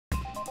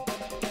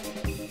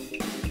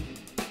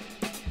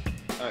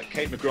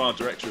Kate McGrath,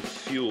 Director of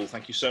Fuel,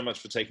 thank you so much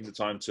for taking the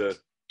time to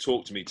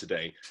talk to me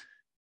today.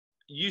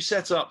 You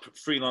set up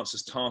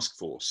Freelancers Task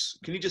Force.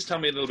 Can you just tell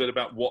me a little bit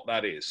about what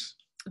that is?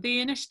 The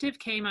initiative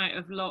came out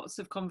of lots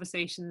of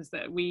conversations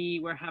that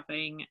we were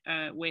having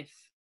with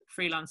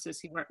freelancers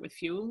who work with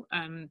Fuel,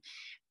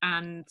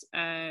 and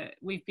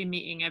we've been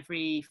meeting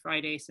every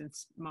Friday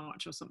since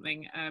March or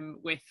something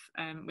with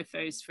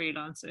those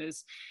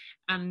freelancers,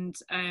 and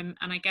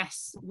I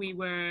guess we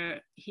were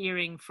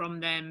hearing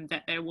from them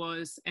that there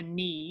was a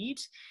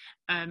need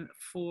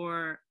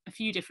for a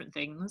few different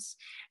things.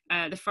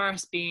 The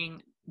first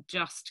being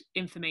just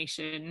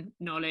information,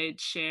 knowledge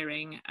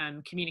sharing,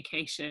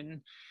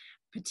 communication.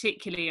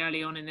 Particularly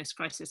early on in this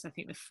crisis, I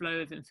think the flow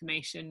of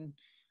information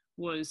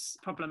was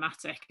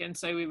problematic, and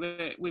so we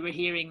were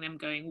hearing them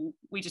going,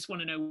 we just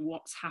want to know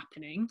what's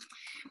happening,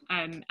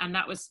 and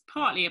that was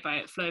partly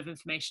about flow of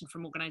information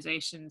from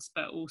organisations,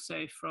 but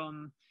also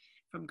from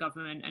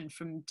government and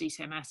from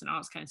DCMS and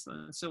Arts Council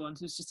and so on.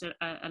 So it was just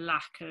a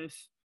lack of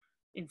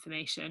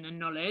information and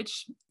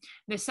knowledge.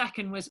 The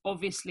second was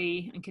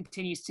obviously, and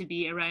continues to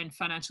be, around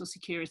financial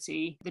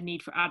security, the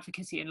need for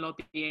advocacy and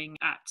lobbying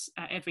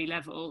at every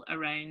level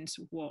around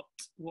what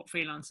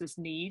freelancers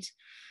need.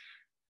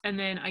 And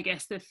then I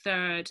guess the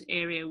third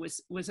area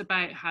was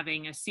about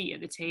having a seat at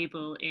the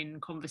table in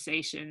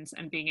conversations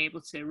and being able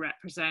to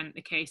represent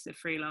the case of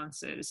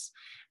freelancers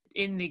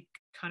in the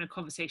kind of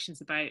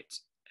conversations about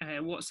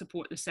what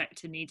support the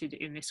sector needed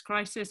in this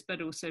crisis,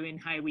 but also in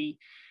how we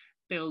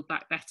build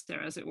back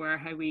better, as it were,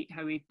 how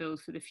we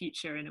build for the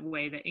future in a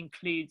way that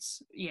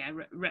includes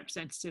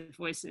representative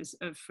voices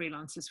of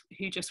freelancers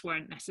who just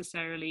weren't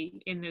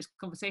necessarily in those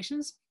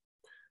conversations.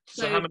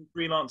 So how many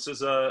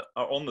freelancers are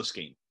on the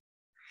scheme?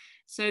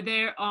 So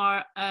there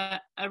are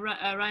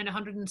around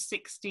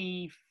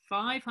 165,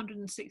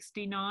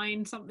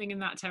 169, something in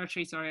that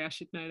territory. Sorry, I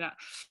should know that.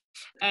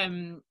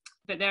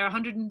 But there are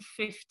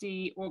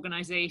 150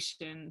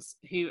 organisations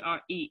who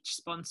are each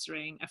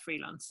sponsoring a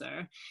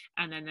freelancer,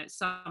 and then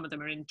some of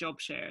them are in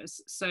job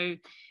shares. So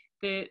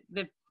the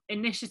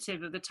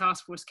initiative of the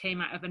task force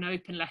came out of an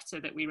open letter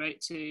that we wrote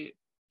to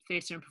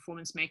theatre and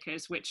performance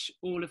makers, which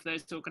all of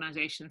those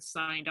organisations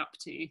signed up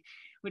to,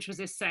 which was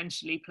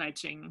essentially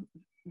pledging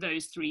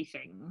those three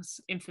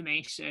things: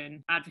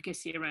 information,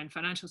 advocacy around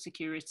financial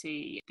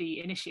security, the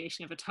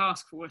initiation of a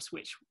task force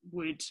which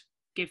would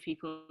give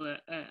people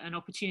an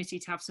opportunity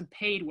to have some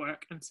paid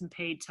work and some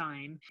paid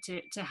time,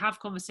 to have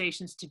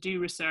conversations, to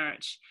do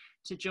research,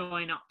 to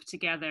join up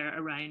together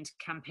around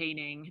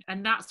campaigning.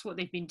 And that's what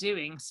they've been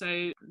doing.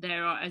 So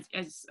there are,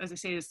 as I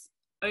say, there's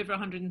over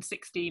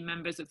 160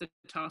 members of the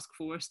task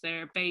force.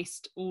 They're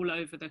based all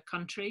over the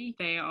country.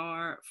 They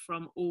are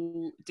from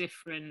all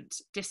different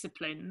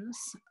disciplines,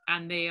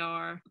 and they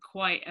are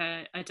quite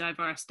a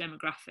diverse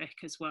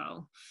demographic as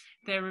well.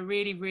 They're a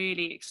really,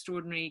 really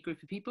extraordinary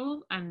group of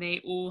people, and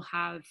they all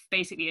have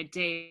basically a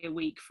day a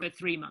week for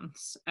 3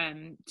 months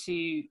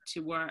to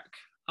work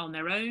on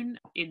their own,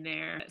 in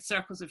their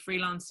circles of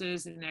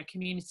freelancers, in their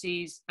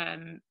communities,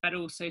 but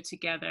also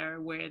together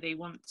where they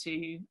want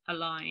to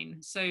align.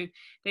 So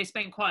they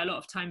spent quite a lot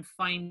of time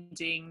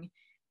finding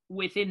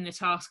within the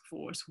task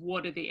force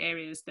what are the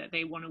areas that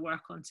they want to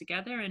work on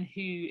together, and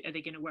who are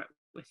they going to work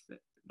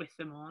with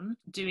them on,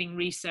 doing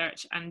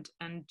research and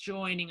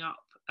joining up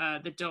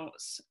the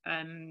dots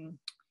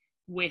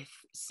with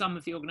some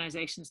of the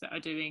organisations that are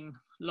doing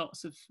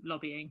lots of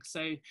lobbying.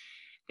 So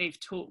they've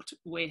talked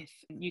with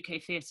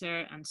UK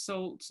Theatre and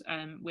SALT,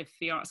 with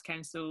the Arts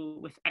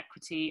Council, with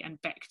Equity and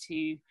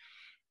BEC2.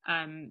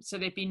 So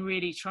they've been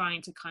really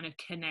trying to kind of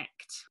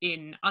connect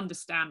in,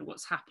 understand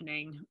what's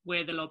happening,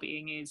 where the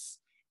lobbying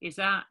is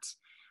at.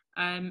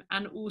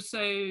 And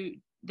also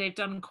they've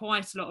done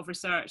quite a lot of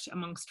research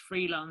amongst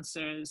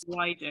freelancers,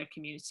 wider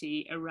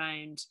community,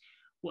 around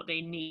what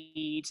they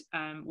need,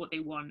 what they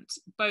want,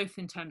 both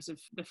in terms of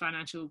the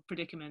financial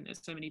predicament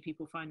that so many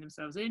people find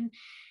themselves in,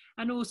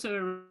 and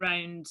also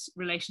around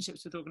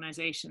relationships with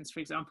organisations. For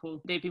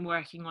example, they've been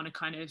working on a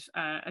kind of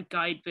a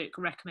guidebook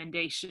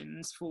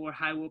recommendations for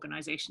how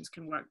organisations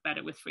can work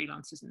better with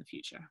freelancers in the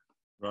future.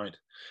 Right.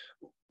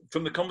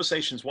 From the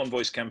conversations One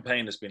Voice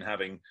campaign has been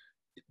having,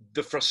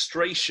 the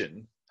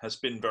frustration has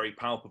been very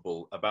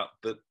palpable about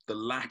the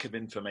lack of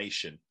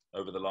information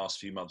over the last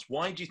few months.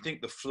 Why do you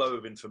think the flow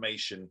of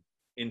information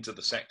into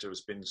the sector has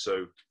been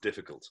so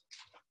difficult?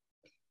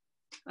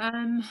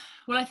 Well,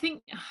 I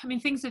mean,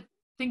 things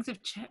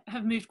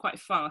have moved quite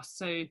fast.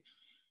 So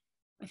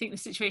I think the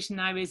situation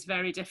now is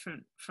very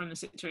different from the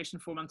situation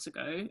 4 months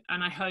ago,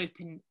 and I hope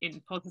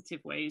in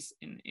positive ways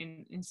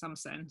in some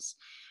sense.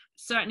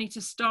 Certainly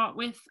to start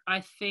with,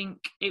 I think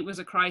it was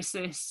a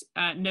crisis.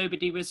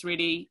 Nobody was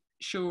really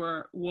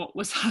sure what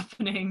was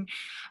happening.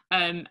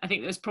 I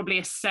think there's probably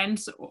a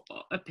sense or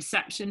a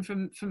perception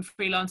from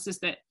freelancers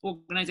that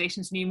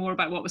organisations knew more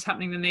about what was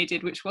happening than they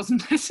did, which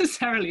wasn't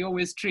necessarily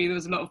always true. There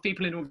was a lot of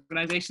people in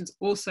organisations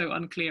also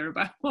unclear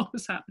about what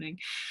was happening.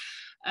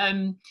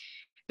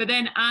 But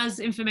then as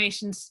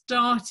information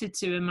started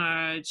to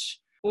emerge,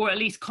 or at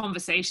least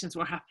conversations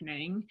were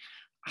happening,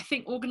 I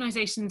think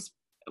organisations,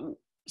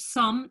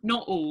 some,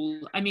 not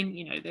all. I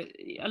mean,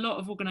 a lot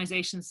of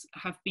organisations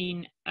have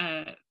been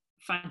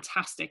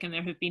fantastic, and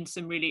there have been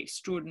some really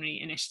extraordinary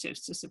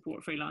initiatives to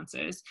support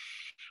freelancers.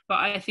 But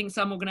I think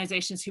some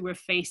organisations who were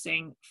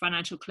facing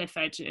financial cliff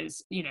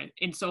edges,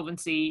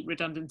 insolvency,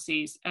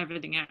 redundancies,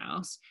 everything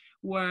else,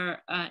 were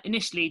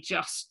initially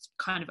just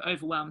kind of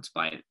overwhelmed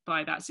by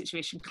that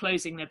situation,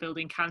 closing their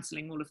building,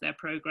 cancelling all of their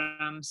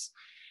programmes,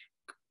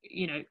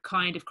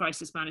 kind of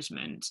crisis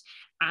management.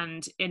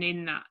 And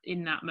in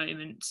that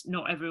moment,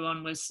 not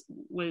everyone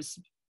was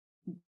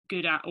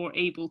good at or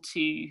able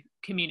to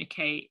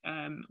communicate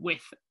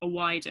with a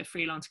wider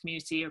freelance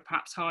community, or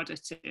perhaps harder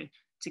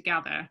to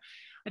gather.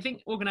 I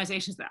think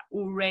organizations that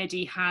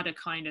already had a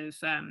kind of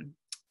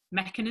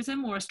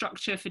mechanism or a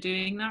structure for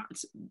doing that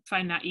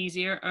found that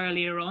easier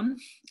earlier on,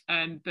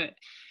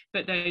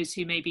 but those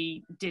who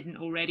maybe didn't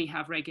already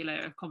have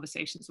regular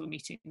conversations or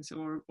meetings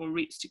or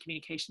routes to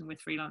communication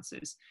with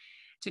freelancers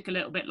took a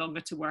little bit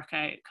longer to work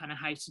out kind of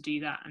how to do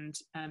that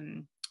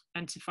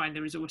and to find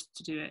the resource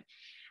to do it.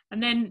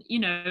 And then,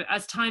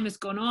 as time has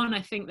gone on,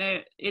 I think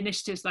that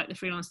initiatives like the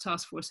Freelance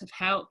Task Force have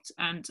helped,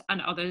 and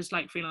others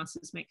like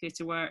Freelancers Make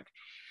Theatre Work.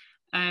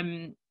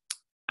 And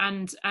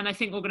I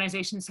think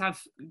organisations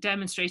have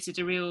demonstrated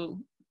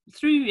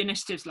through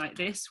initiatives like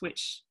this,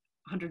 which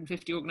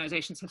 150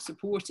 organisations have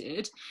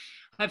supported,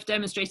 have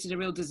demonstrated a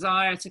real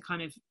desire to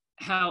kind of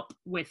help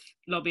with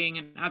lobbying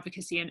and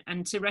advocacy,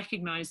 and to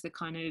recognise the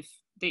kind of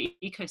the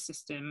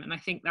ecosystem. And I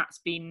think that's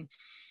been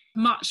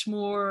much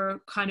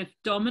more kind of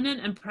dominant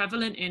and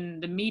prevalent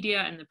in the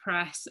media and the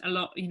press. A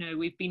lot,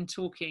 everyone's been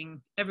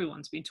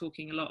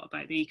talking a lot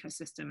about the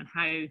ecosystem and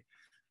how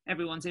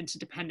everyone's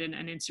interdependent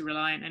and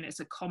interreliant, and it's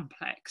a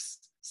complex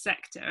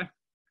sector,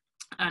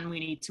 and we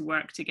need to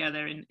work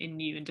together in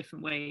new and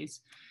different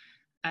ways.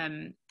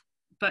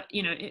 But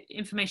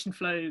information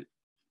flow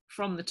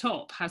from the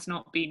top has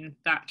not been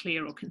that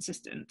clear or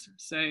consistent.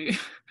 So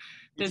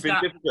there's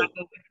that as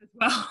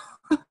well.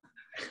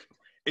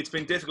 It's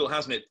been difficult,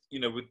 hasn't it?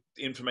 With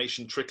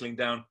information trickling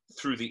down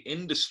through the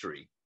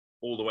industry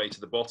all the way to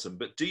the bottom.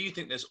 But do you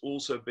think there's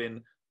also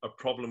been a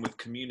problem with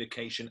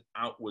communication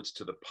outwards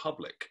to the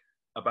public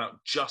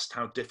about just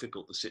how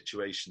difficult the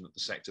situation that the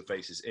sector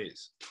faces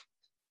is?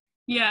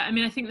 Yeah, I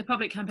mean, I think the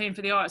Public Campaign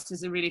for the Arts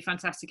is a really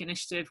fantastic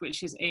initiative,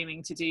 which is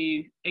aiming to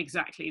do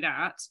exactly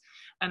that.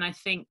 And I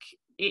think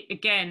it,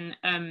 again,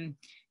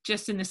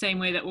 just in the same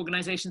way that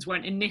organisations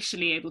weren't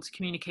initially able to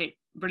communicate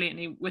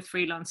brilliantly with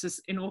freelancers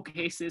in all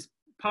cases,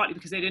 partly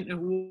because they didn't know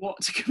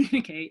what to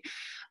communicate,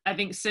 I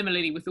think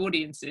similarly with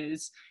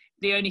audiences,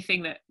 the only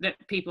thing that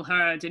people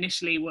heard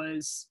initially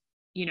was,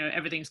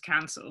 everything's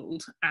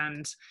cancelled.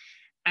 And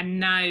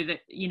now that,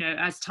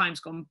 as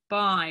time's gone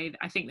by,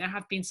 I think there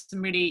have been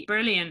some really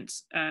brilliant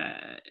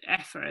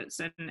efforts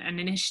and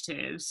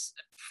initiatives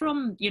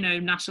from,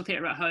 National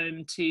Theatre at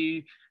Home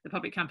to the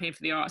Public Campaign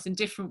for the Arts in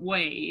different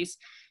ways,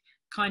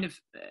 kind of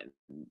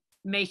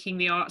making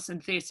the arts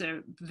and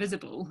theatre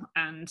visible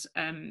and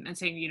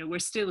saying, we're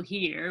still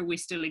here, we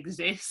still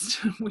exist,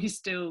 we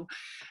still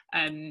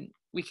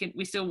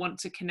want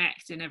to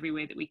connect in every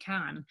way that we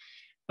can.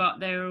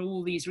 But there are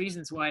all these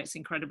reasons why it's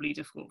incredibly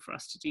difficult for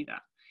us to do that.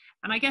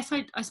 And I guess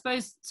I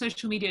suppose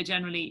social media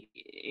generally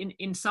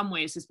in some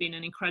ways has been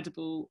an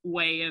incredible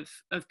way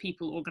of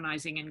people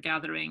organising and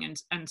gathering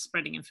and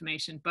spreading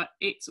information, but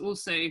it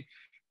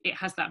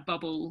has that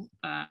bubble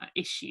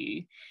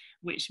issue,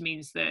 which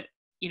means that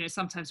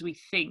sometimes we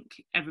think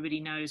everybody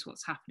knows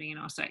what's happening in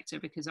our sector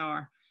because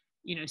our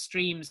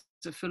streams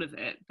are full of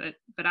it, but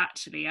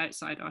actually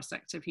outside our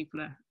sector people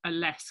are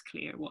less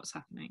clear what's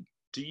happening.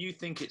 Do you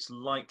think it's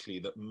likely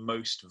that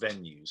most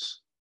venues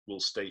will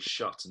stay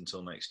shut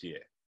until next year?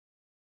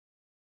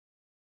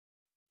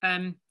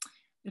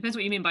 Depends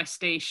what you mean by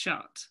stay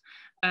shut.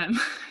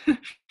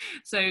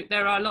 So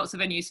there are lots of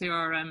venues who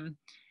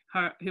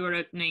are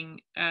opening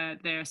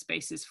their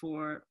spaces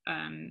for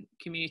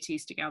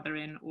communities to gather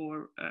in,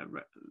 or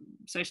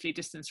socially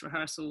distanced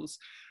rehearsals,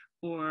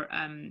 or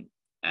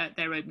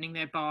they're opening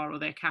their bar or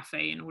their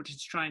cafe in order to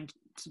try and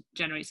to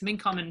generate some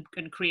income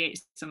and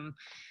create some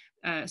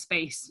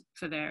space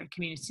for their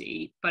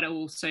community, but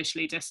all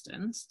socially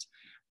distanced.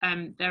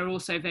 There are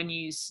also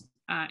venues,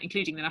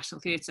 including the National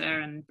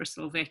Theatre and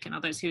Bristol Vic and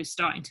others, who are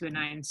starting to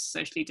announce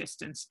socially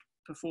distanced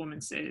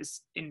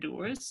performances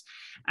indoors.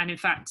 And in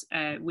fact,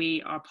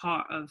 we are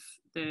part of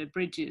the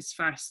Bridges'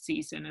 first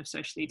season of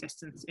socially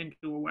distanced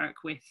indoor work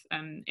with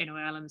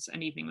InnoElms,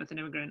 An Evening with an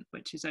Immigrant,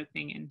 which is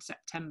opening in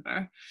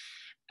September.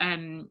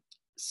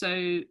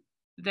 So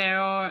there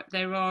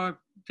are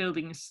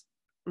buildings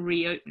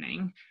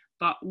reopening,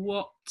 but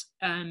what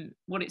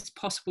it's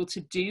possible to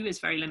do is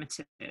very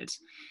limited.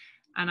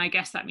 And I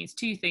guess that means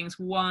two things.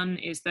 One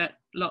is that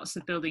lots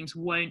of buildings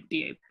won't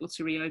be able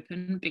to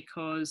reopen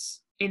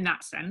because, in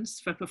that sense,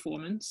 for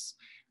performance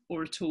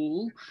or at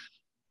all,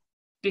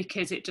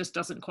 because it just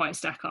doesn't quite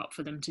stack up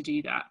for them to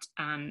do that.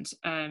 And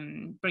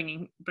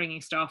bringing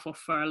staff off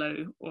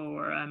furlough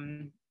or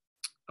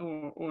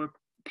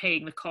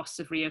paying the costs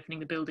of reopening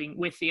the building,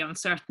 with the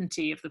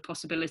uncertainty of the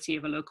possibility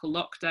of a local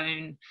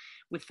lockdown,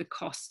 with the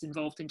costs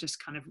involved in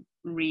just kind of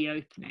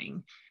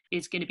reopening,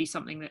 is going to be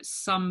something that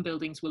some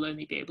buildings will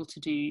only be able to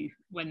do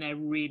when they're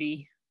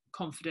really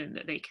confident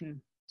that they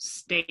can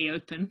stay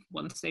open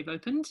once they've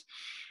opened.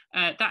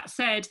 That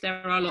said,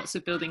 there are lots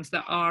of buildings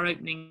that are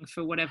opening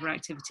for whatever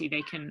activity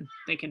they can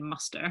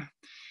muster,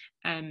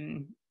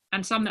 and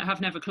some that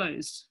have never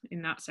closed,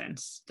 in that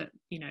sense, that,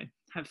 you know,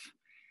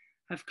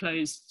 have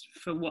closed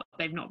for what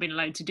they've not been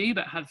allowed to do,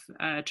 but have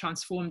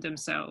transformed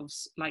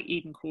themselves, like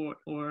Eden Court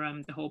or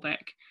the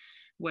Holbeck,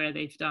 where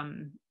they've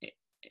done,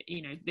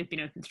 you know, they've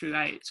been open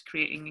throughout,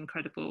 creating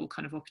incredible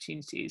kind of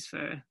opportunities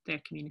for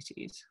their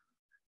communities.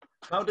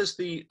 How does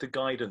the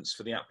guidance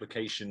for the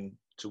application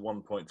to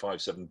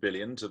 1.57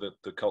 billion to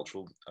the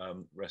Cultural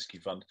Rescue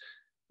Fund,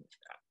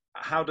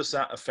 how does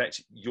that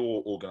affect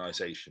your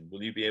organisation?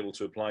 Will you be able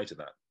to apply to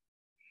that?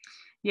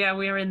 Yeah,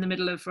 we are in the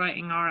middle of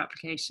writing our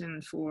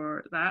application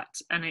for that,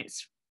 and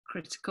it's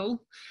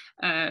critical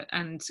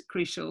and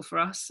crucial for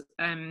us.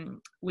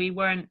 We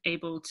weren't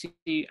able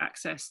to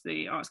access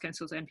the Arts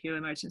Council's NPO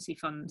emergency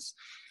funds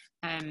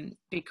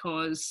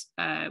because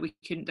we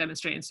couldn't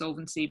demonstrate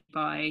insolvency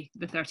by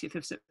the 30th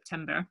of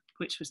September,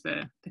 which was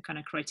the kind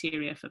of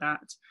criteria for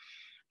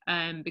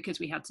that, because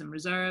we had some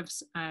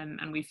reserves,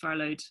 and we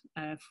furloughed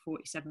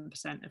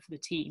 47% of the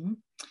team.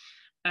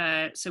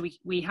 So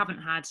we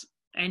haven't had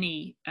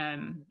any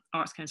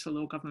Arts Council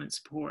or government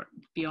support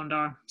beyond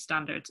our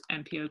standard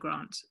MPO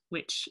grant,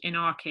 which in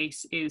our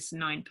case is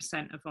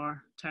 9% of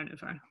our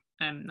turnover,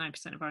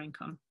 9% of our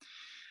income.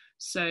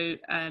 So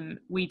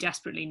we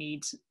desperately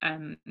need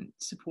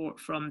support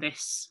from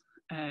this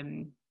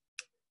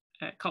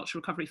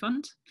Cultural Recovery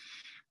Fund.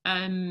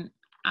 And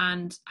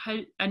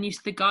you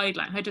said the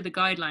guideline, how do the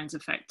guidelines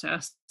affect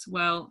us?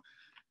 Well,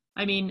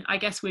 I mean, I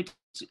guess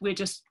we're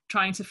just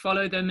trying to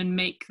follow them and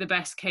make the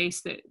best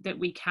case that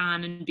we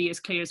can, and be as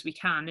clear as we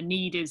can. The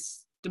need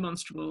is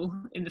demonstrable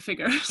in the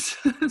figures.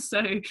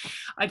 So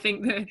I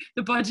think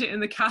the budget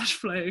and the cash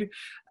flow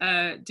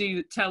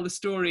do tell the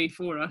story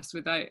for us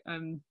without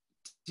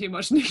too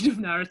much need of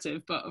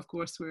narrative. But of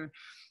course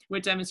we're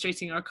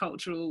demonstrating our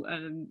cultural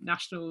and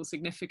national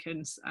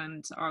significance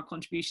and our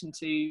contribution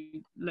to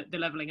the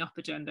levelling up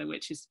agenda,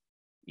 which is,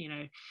 you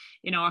know,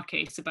 in our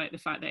case, about the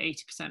fact that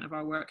 80% of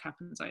our work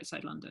happens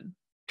outside London.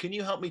 Can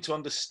you help me to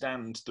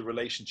understand the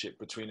relationship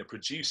between a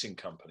producing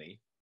company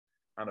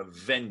and a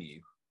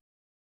venue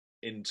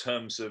in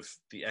terms of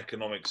the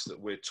economics that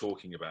we're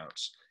talking about?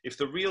 If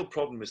the real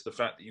problem is the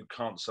fact that you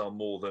can't sell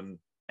more than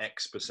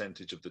X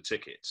percentage of the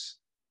tickets,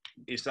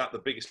 is that the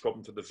biggest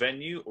problem for the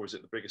venue, or is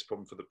it the biggest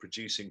problem for the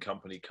producing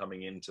company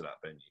coming into that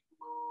venue?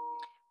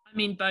 I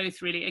mean,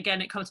 both, really.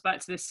 Again, it comes back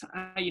to this,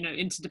 you know,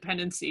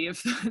 interdependency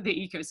of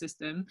the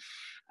ecosystem.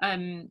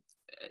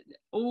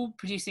 All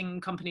producing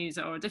companies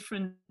are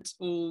different.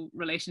 All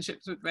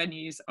relationships with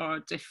venues are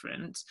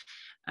different.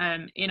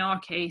 In our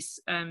case,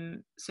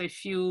 so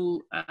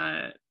Fuel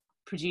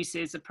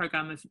produces a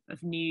programme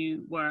of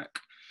new work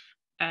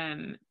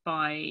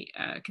by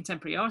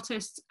contemporary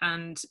artists,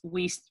 and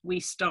we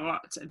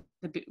start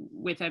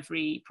with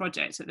every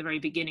project at the very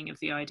beginning of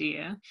the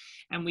idea,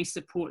 and we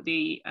support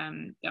the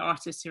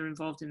artists who are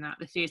involved in that,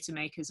 the theatre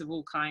makers of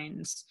all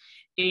kinds,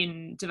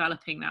 in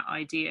developing that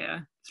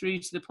idea through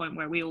to the point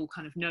where we all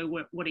kind of know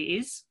what it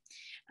is.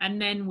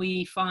 And then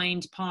we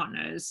find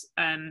partners,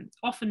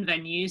 often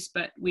venues,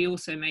 but we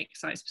also make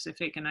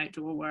site-specific and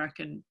outdoor work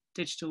and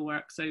digital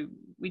work, so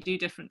we do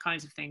different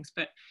kinds of things.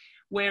 But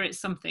where it's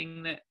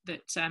something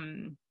that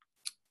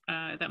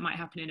might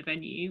happen in a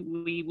venue,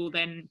 we will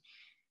then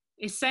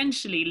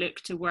essentially look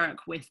to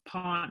work with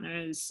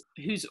partners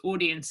whose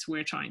audience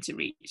we're trying to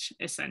reach,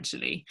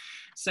 essentially.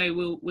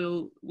 So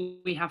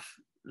we have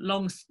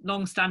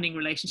long-standing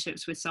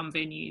relationships with some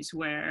venues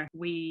where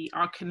we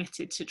are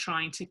committed to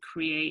trying to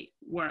create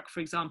work, for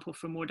example,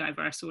 for more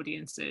diverse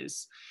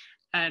audiences,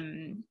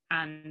 and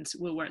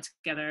we'll work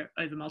together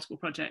over multiple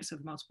projects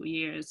over multiple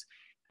years.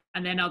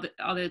 And then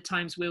other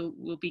times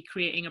we'll be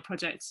creating a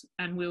project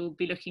and we'll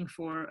be looking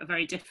for a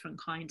very different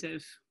kind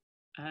of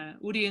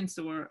audience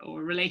or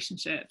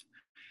relationship.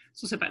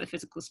 It's also about the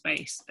physical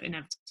space,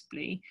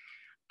 inevitably.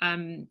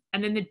 And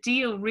then the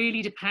deal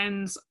really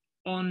depends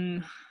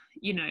on,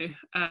 you know,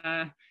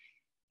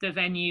 the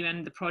venue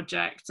and the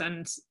project,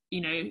 and,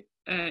 you know,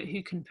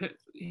 who can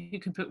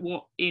put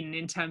what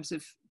in terms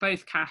of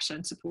both cash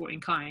and support in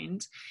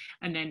kind,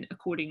 and then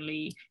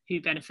accordingly who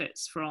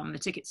benefits from the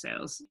ticket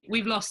sales.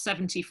 We've lost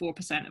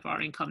 74% of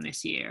our income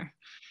this year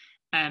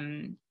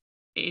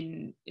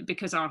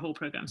because our whole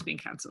program's been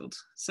cancelled.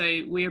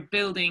 So we're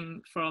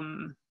building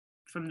from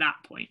that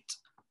point.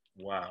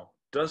 Wow.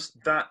 Does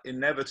that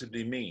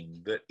inevitably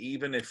mean that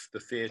even if the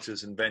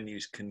theatres and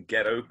venues can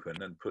get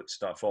open and put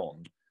stuff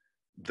on,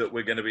 that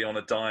we're going to be on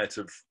a diet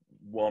of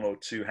one or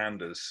two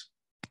handers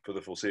for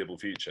the foreseeable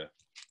future?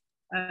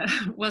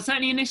 Well,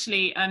 certainly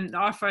initially,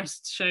 our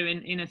first show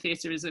in a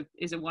theatre is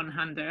a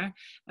one-hander,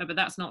 but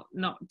that's not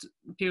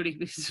purely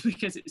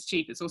because it's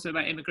cheap. It's also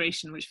about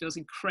immigration, which feels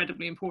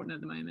incredibly important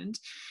at the moment.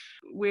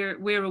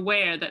 We're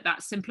aware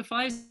that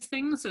simplifies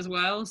things as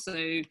well. So,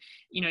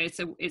 you know,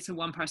 it's a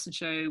one-person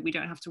show. We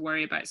don't have to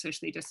worry about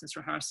socially distanced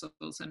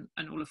rehearsals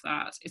and all of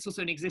that. It's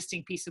also an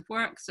existing piece of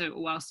work, so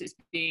whilst it's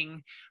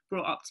being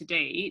brought up to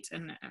date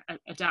and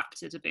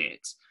adapted a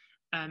bit,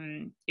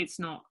 it's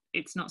not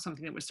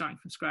something that we're starting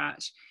from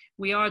scratch.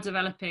 We are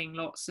developing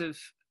lots of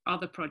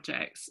other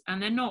projects,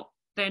 and they're not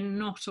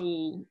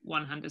all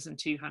one-handers and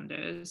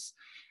two-handers.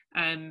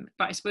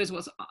 But I suppose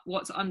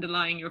what's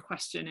underlying your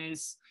question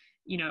is,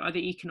 you know, are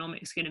the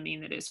economics going to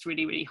mean that it's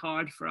really, really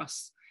hard for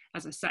us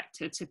as a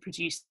sector to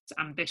produce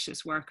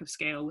ambitious work of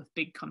scale with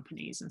big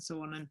companies and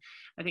so on? And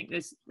I think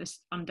there's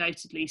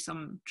undoubtedly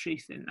some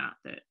truth in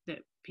that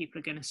people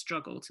are going to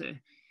struggle to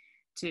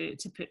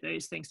put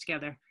those things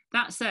together.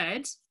 That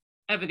said,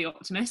 ever the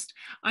optimist,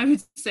 I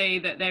would say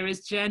that there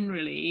is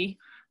generally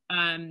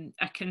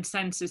a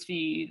consensus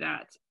view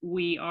that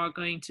we are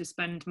going to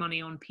spend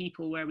money on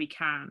people where we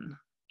can,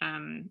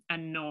 and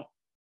not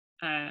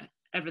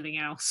everything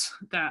else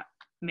that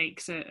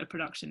makes a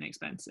production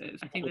expensive.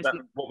 I think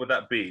what would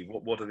that be?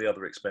 What are the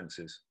other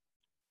expenses?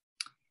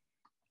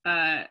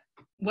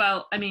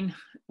 Well, I mean,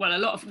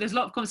 there's a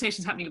lot of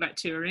conversations happening about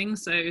touring.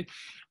 So,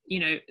 you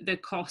know, the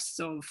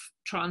costs of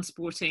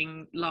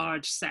transporting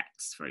large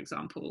sets, for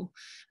example,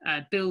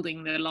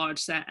 building the large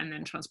set and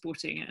then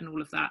transporting it and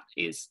all of that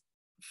is,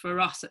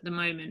 for us at the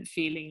moment,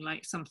 feeling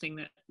like something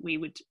that we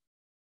would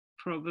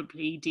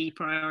probably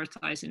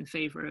deprioritize in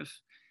favor of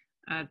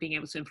being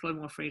able to employ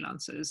more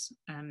freelancers.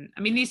 I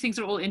mean, these things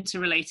are all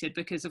interrelated,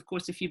 because of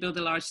course, if you build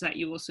a large set,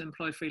 you also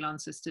employ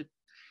freelancers to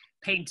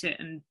paint it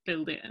and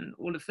build it and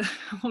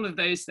all of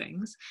those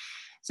things.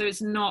 So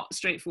it's not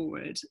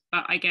straightforward,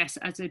 but I guess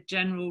as a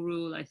general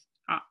rule,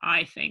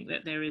 I think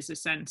that there is a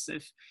sense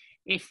of,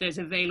 if there's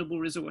available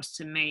resource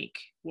to make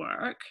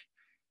work,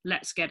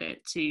 let's get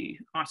it to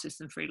artists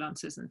and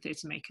freelancers and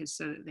theatre makers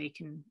so that they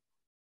can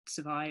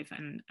survive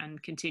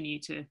and continue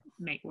to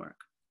make work.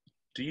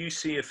 Do you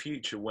see a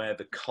future where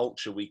the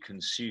culture we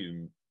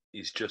consume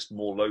is just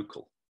more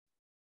local?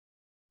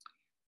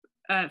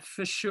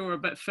 For sure,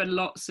 but for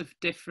lots of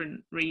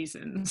different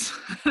reasons,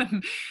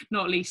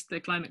 not least the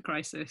climate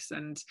crisis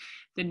and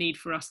the need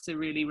for us to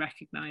really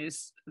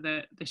recognise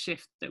the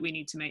shift that we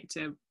need to make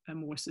to a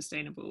more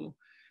sustainable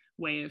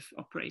way of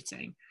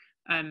operating.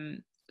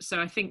 So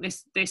I think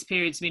this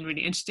period's been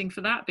really interesting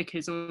for that,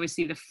 because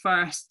obviously the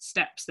first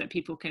steps that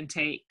people can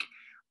take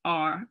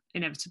are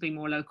inevitably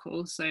more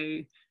local. So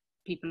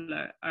people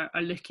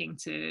are looking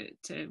to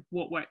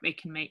what work they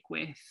can make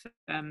with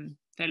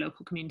their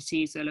local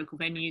communities, their local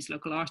venues,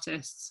 local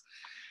artists.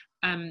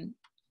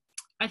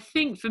 I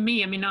think for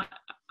me, I mean,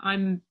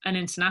 I'm an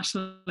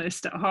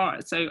internationalist at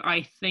heart, so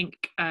I think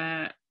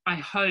I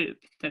hope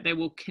that there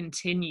will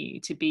continue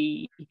to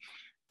be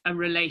a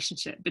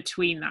relationship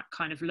between that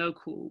kind of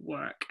local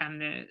work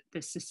and the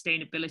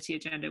sustainability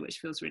agenda, which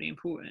feels really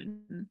important,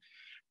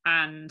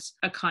 and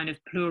a kind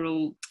of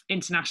plural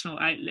international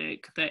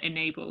outlook that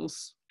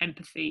enables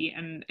empathy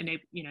and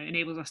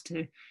enables us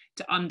to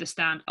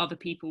understand other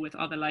people with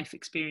other life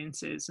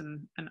experiences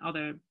and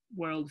other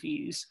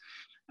worldviews,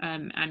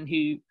 and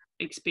who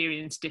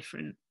experience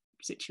different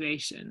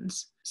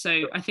situations.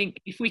 So I think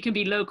if we can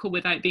be local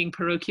without being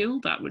parochial,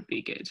 that would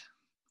be good.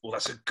 Well,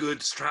 that's a good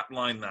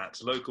strapline, that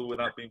local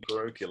without being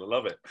parochial. I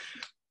love it.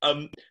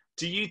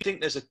 Do you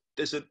think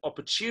there's an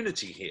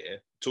opportunity here,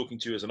 talking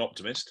to you as an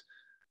optimist,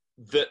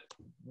 that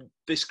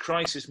this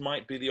crisis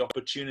might be the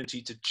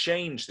opportunity to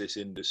change this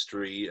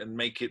industry and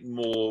make it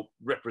more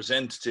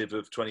representative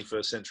of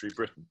 21st century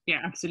Britain? Yeah,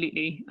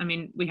 absolutely. I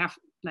mean, we have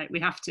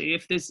to.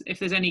 If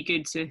there's any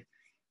good to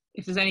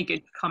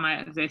come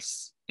out of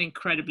this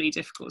incredibly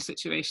difficult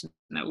situation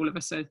that all of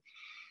us are,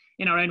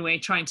 in our own way,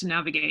 trying to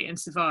navigate and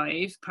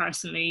survive,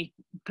 personally,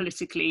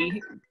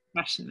 politically,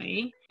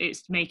 professionally,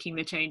 it's making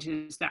the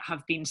changes that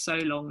have been so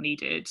long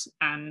needed,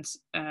 and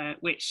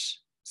which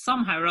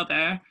somehow or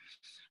other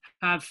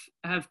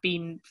have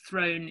been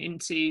thrown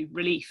into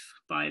relief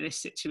by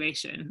this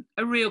situation.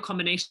 A real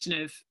combination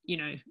of, you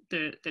know,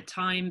 the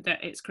time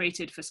that it's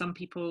created for some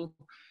people,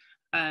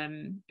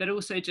 but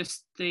also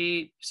just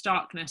the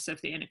starkness of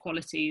the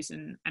inequalities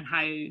and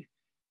how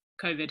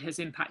COVID has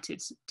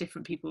impacted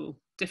different people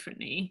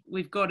differently.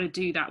 We've got to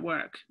do that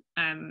work.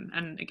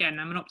 And again,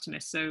 I'm an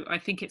optimist, so I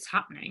think it's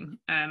happening.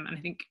 And I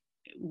think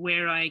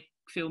where I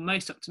feel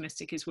most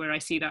optimistic is where I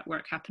see that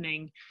work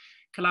happening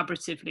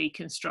collaboratively,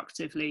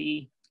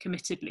 constructively,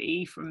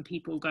 committedly, from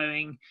people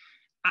going,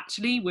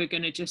 actually, we're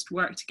going to just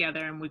work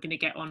together and we're going to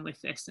get on with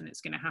this and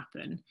it's going to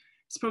happen.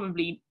 It's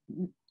probably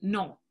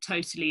not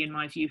totally, in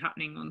my view,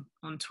 happening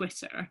on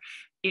Twitter.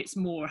 It's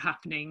more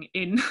happening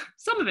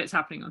some of it's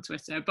happening on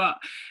Twitter, but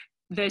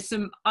there's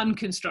some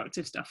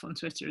unconstructive stuff on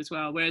Twitter as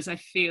well. Whereas I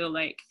feel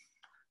like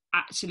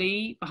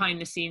actually behind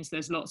the scenes,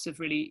 there's lots of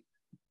really,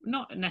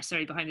 not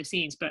necessarily behind the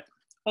scenes, but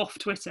off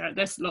Twitter,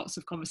 there's lots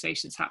of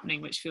conversations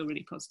happening which feel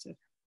really positive.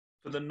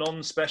 For the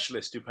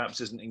non-specialist who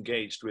perhaps isn't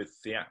engaged with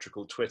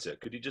theatrical Twitter,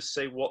 could you just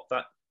say what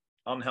that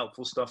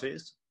unhelpful stuff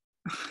is?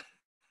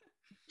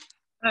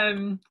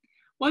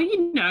 Well,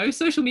 you know,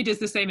 social media is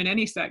the same in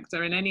any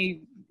sector, in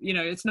any, you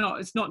know, it's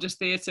not just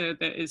theatre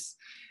that is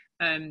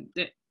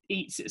that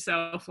eats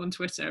itself on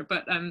Twitter,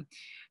 but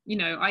you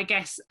know, I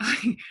guess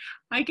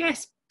I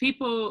guess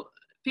people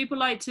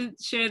like to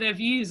share their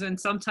views, and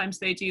sometimes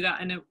they do that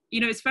in a, you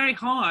know, it's very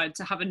hard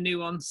to have a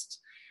nuanced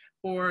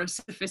or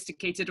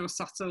sophisticated or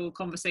subtle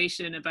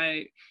conversation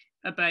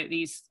about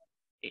these,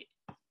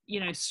 you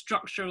know,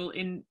 structural,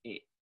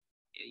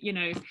 you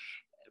know,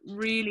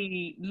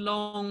 really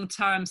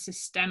long-term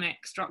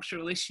systemic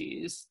structural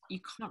issues. You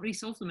can't really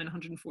solve them in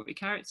 140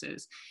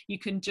 characters. You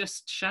can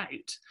just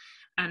shout,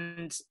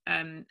 and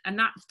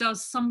that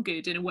does some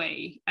good in a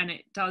way, and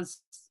it does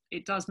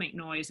make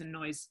noise, and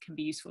noise can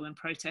be useful, and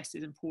protest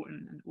is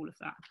important, and all of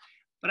that.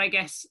 But I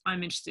guess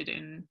I'm interested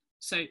in,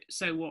 so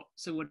what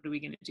are we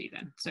going to do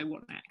then? So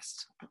what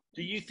next?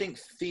 Do you think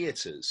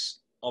theatres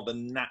are the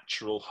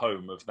natural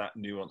home of that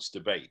nuanced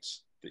debate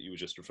that you were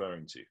just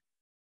referring to?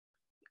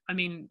 I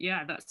mean,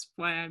 yeah, that's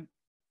why I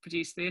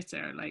produce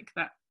theatre, like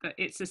that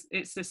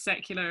it's a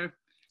secular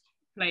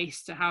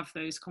place to have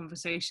those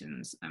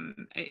conversations.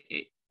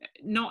 It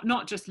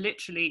not just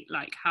literally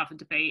like have a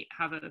debate,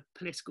 have a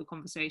political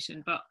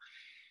conversation, but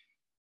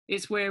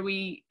it's where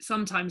we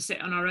sometimes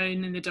sit on our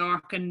own in the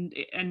dark and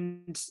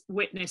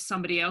witness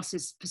somebody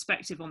else's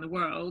perspective on the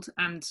world,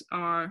 and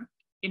are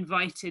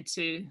invited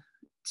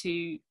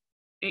to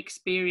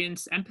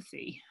experience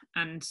empathy,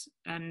 and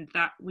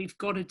that we've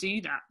got to do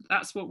that.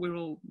 That's what we're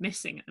all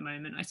missing at the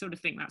moment. I sort of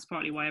think that's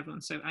partly why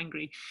everyone's so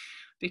angry,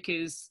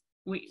 because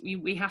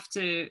we have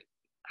to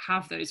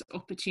have those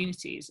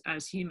opportunities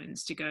as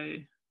humans to go,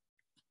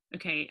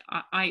 okay,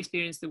 I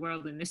experience the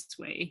world in this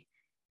way,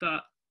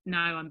 but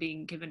now I'm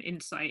being given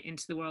insight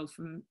into the world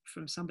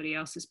from somebody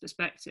else's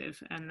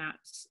perspective, and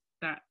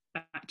that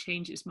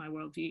changes my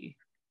worldview.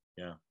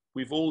 Yeah.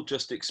 We've all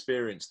just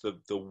experienced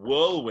the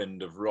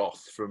whirlwind of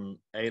wrath from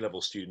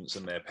A-level students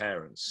and their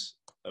parents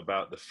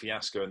about the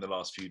fiasco in the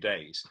last few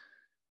days.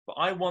 But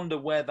I wonder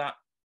where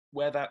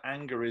that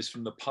anger is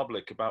from the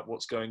public about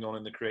what's going on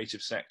in the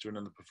creative sector and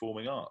in the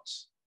performing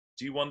arts.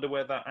 Do you wonder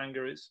where that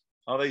anger is?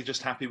 Are they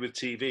just happy with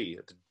TV?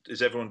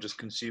 Is everyone just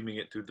consuming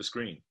it through the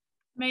screen?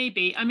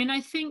 Maybe. I mean, I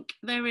think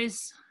there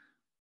is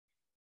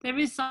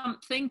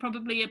something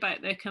probably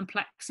about the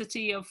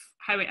complexity of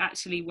how it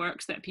actually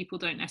works that people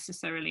don't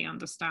necessarily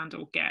understand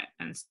or get,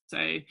 and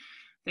so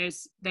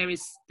there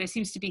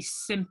seems to be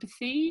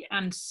sympathy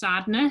and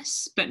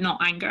sadness, but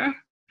not anger.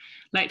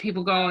 Like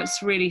people go, oh,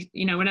 it's really,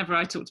 you know, whenever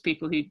I talk to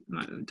people who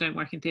don't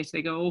work in theatre,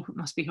 they go, oh, it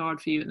must be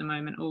hard for you at the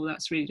moment. Oh,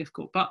 that's really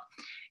difficult. But,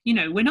 you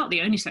know, we're not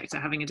the only sector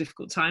having a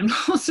difficult time.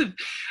 Lots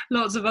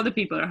of other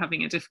people are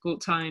having a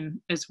difficult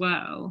time as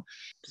well.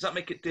 Does that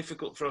make it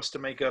difficult for us to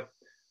make a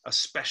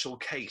special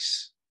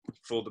case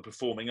for the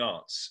performing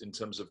arts in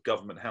terms of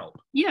government help?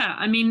 Yeah,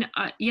 I mean,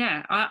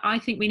 I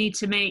think we need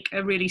to make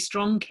a really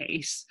strong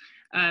case.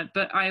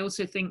 But I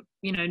also think,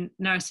 you know,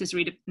 nurses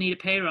need a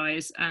pay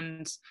rise,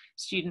 and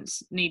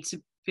students need to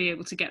be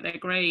able to get their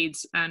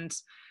grades, and,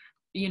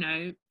 you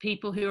know,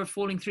 people who are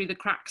falling through the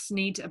cracks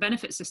need a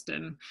benefit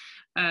system.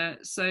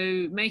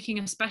 So making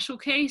a special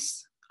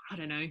case, I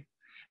don't know.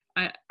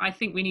 I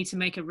think we need to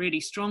make a really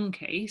strong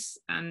case,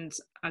 and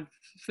I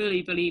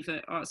fully believe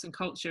that arts and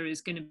culture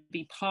is going to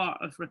be part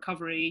of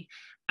recovery.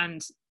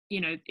 And,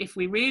 you know, if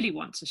we really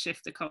want to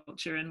shift the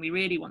culture and we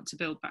really want to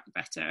build back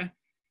better,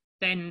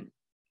 then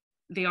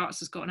the arts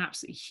has got an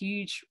absolutely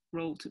huge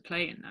role to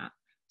play in that.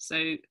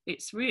 So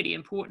it's really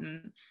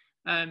important.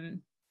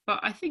 But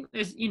I think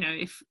there's, you know,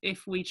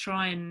 if we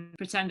try and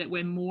pretend that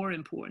we're more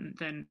important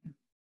than,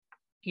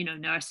 you know,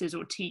 nurses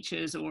or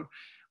teachers or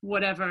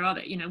whatever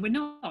other, you know, we're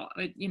not,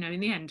 you know,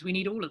 in the end, we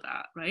need all of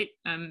that, right?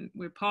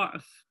 We're part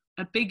of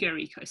a bigger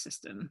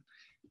ecosystem,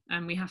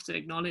 and we have to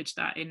acknowledge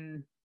that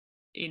in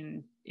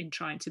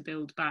trying to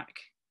build back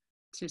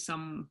to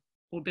some,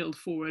 or build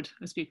forward,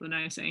 as people are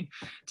now saying,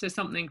 to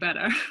something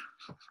better.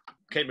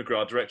 Kate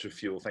McGrath, Director of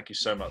Fuel, thank you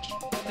so much.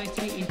 Nice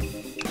to meet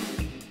you.